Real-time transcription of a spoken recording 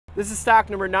This is stock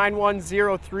number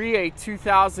 9103, a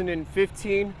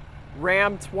 2015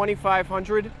 Ram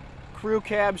 2500 crew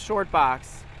cab short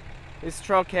box. This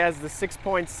truck has the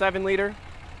 6.7 liter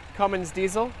Cummins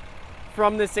diesel.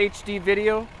 From this HD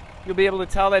video, you'll be able to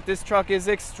tell that this truck is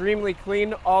extremely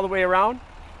clean all the way around.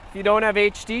 If you don't have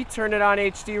HD, turn it on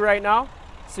HD right now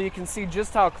so you can see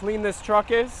just how clean this truck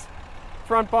is.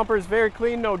 Front bumper is very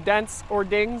clean, no dents or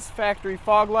dings, factory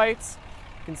fog lights.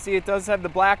 You can see it does have the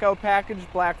blackout package,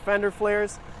 black fender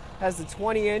flares, has the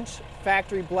 20-inch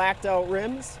factory blacked out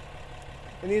rims,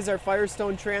 and these are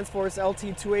Firestone Transforce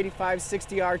LT 285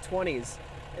 60R20s,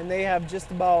 and they have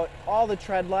just about all the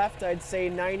tread left. I'd say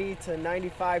 90 to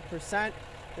 95%.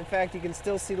 In fact, you can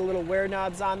still see the little wear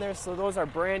knobs on there, so those are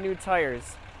brand new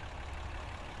tires.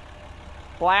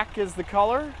 Black is the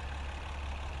color.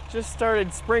 Just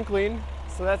started sprinkling,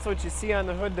 so that's what you see on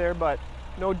the hood there, but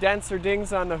no dents or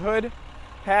dings on the hood.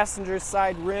 Passenger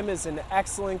side rim is in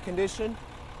excellent condition.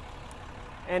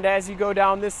 And as you go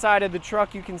down this side of the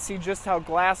truck, you can see just how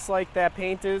glass-like that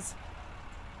paint is,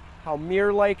 how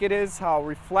mirror-like it is, how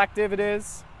reflective it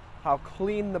is, how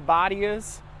clean the body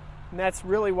is. And that's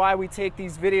really why we take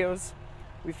these videos.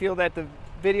 We feel that the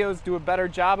videos do a better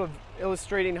job of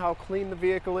illustrating how clean the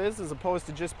vehicle is as opposed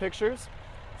to just pictures.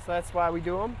 So that's why we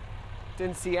do them.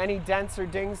 Didn't see any dents or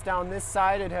dings down this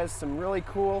side. It has some really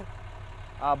cool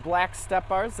black step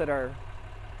bars that are,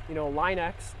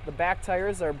 Line-X. The back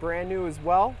tires are brand new as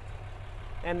well.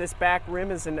 And this back rim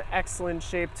is in excellent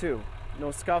shape too. No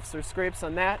scuffs or scrapes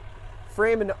on that.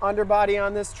 Frame and underbody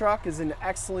on this truck is in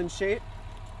excellent shape.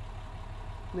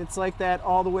 And it's like that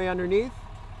all the way underneath.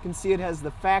 You can see it has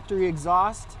the factory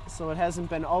exhaust, so it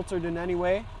hasn't been altered in any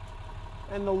way.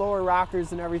 And the lower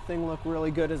rockers and everything look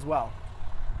really good as well.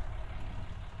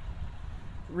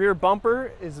 Rear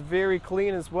bumper is very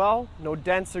clean as well. No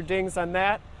dents or dings on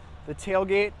that. The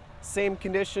tailgate, same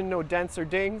condition, no dents or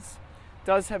dings.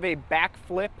 Does have a back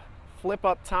flip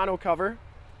up tonneau cover.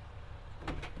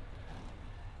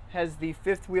 Has the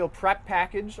fifth wheel prep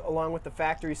package along with the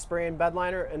factory spray and bed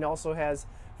liner, and also has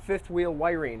fifth wheel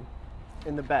wiring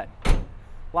in the bed.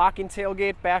 Locking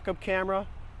tailgate, backup camera.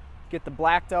 Get the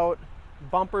blacked out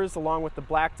bumpers along with the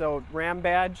blacked out Ram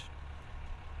badge.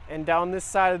 And down this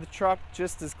side of the truck,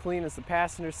 just as clean as the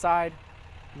passenger side.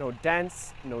 No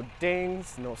dents, no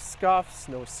dings, no scuffs,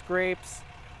 no scrapes.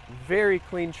 Very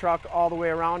clean truck all the way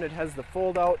around. It has the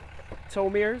fold out tow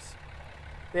mirrors.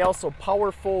 They also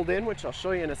power fold in, which I'll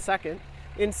show you in a second.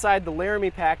 Inside, the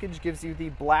Laramie package gives you the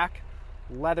black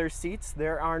leather seats.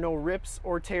 There are no rips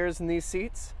or tears in these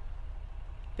seats.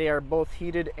 They are both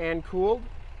heated and cooled.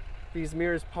 These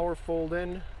mirrors power fold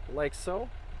in like so,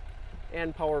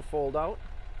 and power fold out.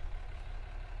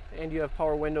 And you have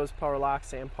power windows, power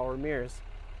locks, and power mirrors.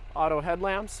 Auto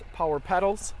headlamps, power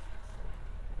pedals.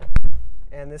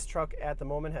 And this truck at the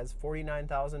moment has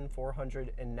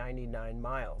 49,499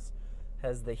 miles.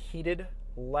 Has the heated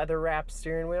leather wrapped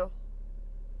steering wheel.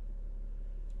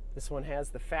 This one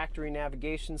has the factory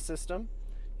navigation system.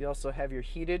 You also have your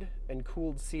heated and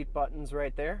cooled seat buttons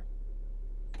right there.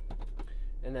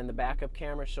 And then the backup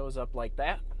camera shows up like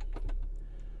that.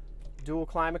 Dual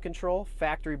climate control,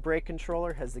 factory brake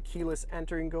controller, has the keyless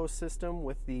enter and go system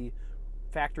with the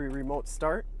factory remote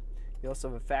start. You also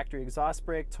have a factory exhaust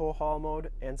brake, tow haul mode,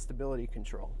 and stability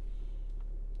control.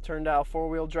 Turn dial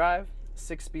 4-wheel drive,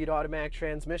 6-speed automatic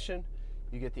transmission.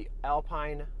 You get the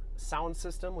Alpine sound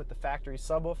system with the factory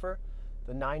subwoofer,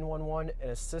 the 911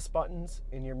 and assist buttons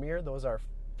in your mirror. Those are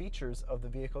features of the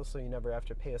vehicle, so you never have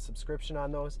to pay a subscription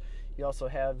on those. You also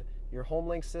have your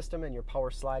HomeLink system and your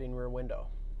power sliding rear window.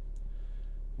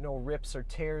 No rips or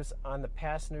tears on the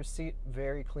passenger seat,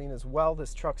 very clean as well.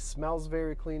 This truck smells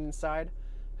very clean inside.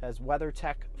 Has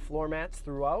WeatherTech floor mats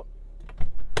throughout.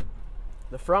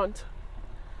 The front.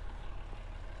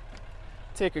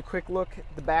 Take a quick look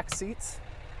at the back seats.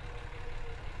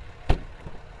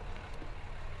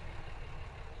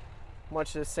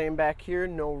 Much the same back here,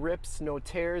 no rips, no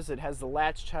tears. It has the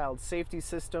latch child safety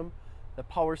system, the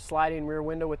power sliding rear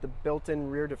window with the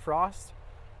built-in rear defrost.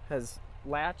 Has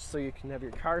latch so you can have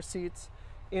your car seats,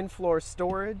 in-floor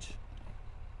storage,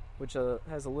 which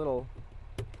has a little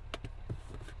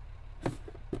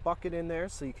bucket in there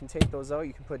so you can take those out.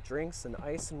 You can put drinks and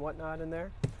ice and whatnot in there.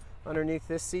 Underneath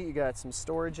this seat you got some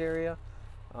storage area,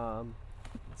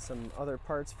 some other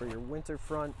parts for your winter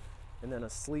front, and then a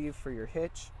sleeve for your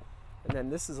hitch. And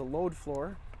then this is a load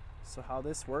floor, so how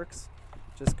this works,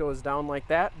 just goes down like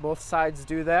that. Both sides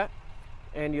do that,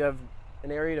 and you have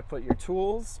an area to put your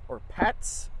tools or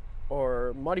pets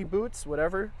or muddy boots,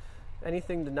 whatever,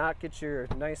 anything to not get your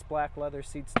nice black leather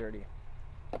seats dirty.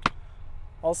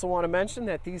 Also want to mention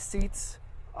that these seats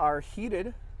are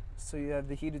heated So you have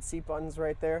the heated seat buttons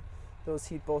right there. Those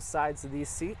heat both sides of these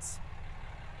seats.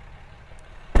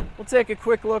 We'll take a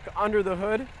quick look under the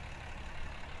hood.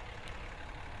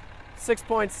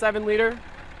 6.7 liter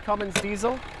Cummins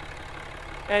diesel.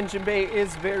 Engine bay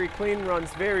is very clean,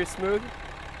 runs very smooth.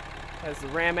 Has the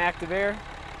Ram Active Air.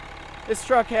 This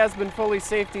truck has been fully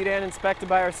safetied and inspected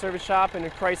by our service shop and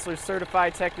Chrysler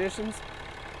certified technicians.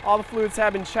 All the fluids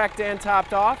have been checked and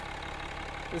topped off.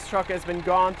 This truck has been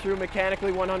gone through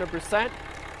mechanically 100%,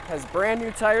 has brand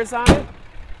new tires on it,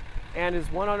 and is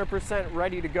 100%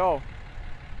 ready to go.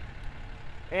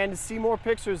 And to see more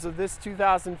pictures of this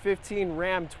 2015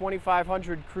 Ram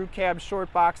 2500 Crew Cab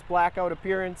Short Box Blackout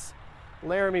Appearance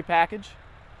Laramie package,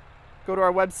 go to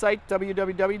our website,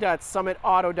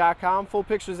 www.summitauto.com. Full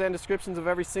pictures and descriptions of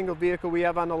every single vehicle we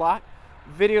have on the lot.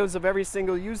 Videos of every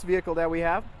single used vehicle that we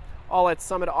have, all at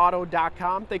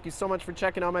summitauto.com. Thank you so much for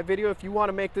checking out my video. If you want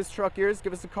to make this truck yours,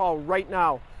 give us a call right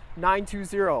now,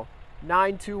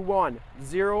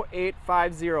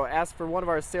 920-921-0850. Ask for one of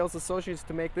our sales associates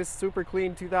to make this super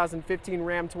clean 2015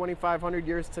 Ram 2500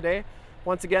 yours today.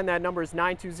 Once again, that number is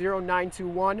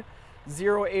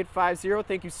 920-921-0850.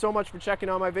 Thank you so much for checking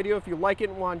out my video. If you like it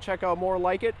and want to check out more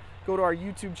like it, go to our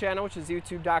YouTube channel, which is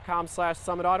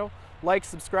youtube.com/summitauto. Like,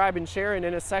 subscribe, and share, and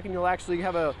in a second you'll actually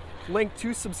have a link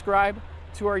to subscribe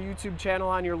to our YouTube channel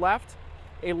on your left,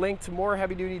 a link to more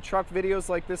heavy-duty truck videos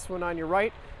like this one on your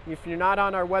right. If you're not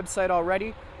on our website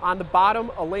already, on the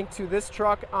bottom, a link to this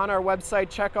truck on our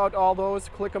website. Check out all those,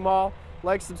 click them all,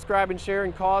 like, subscribe, and share,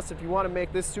 and call us if you want to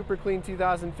make this super clean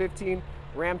 2015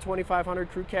 Ram 2500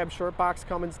 Crew Cab Short Box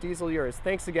Cummins diesel yours.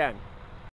 Thanks again.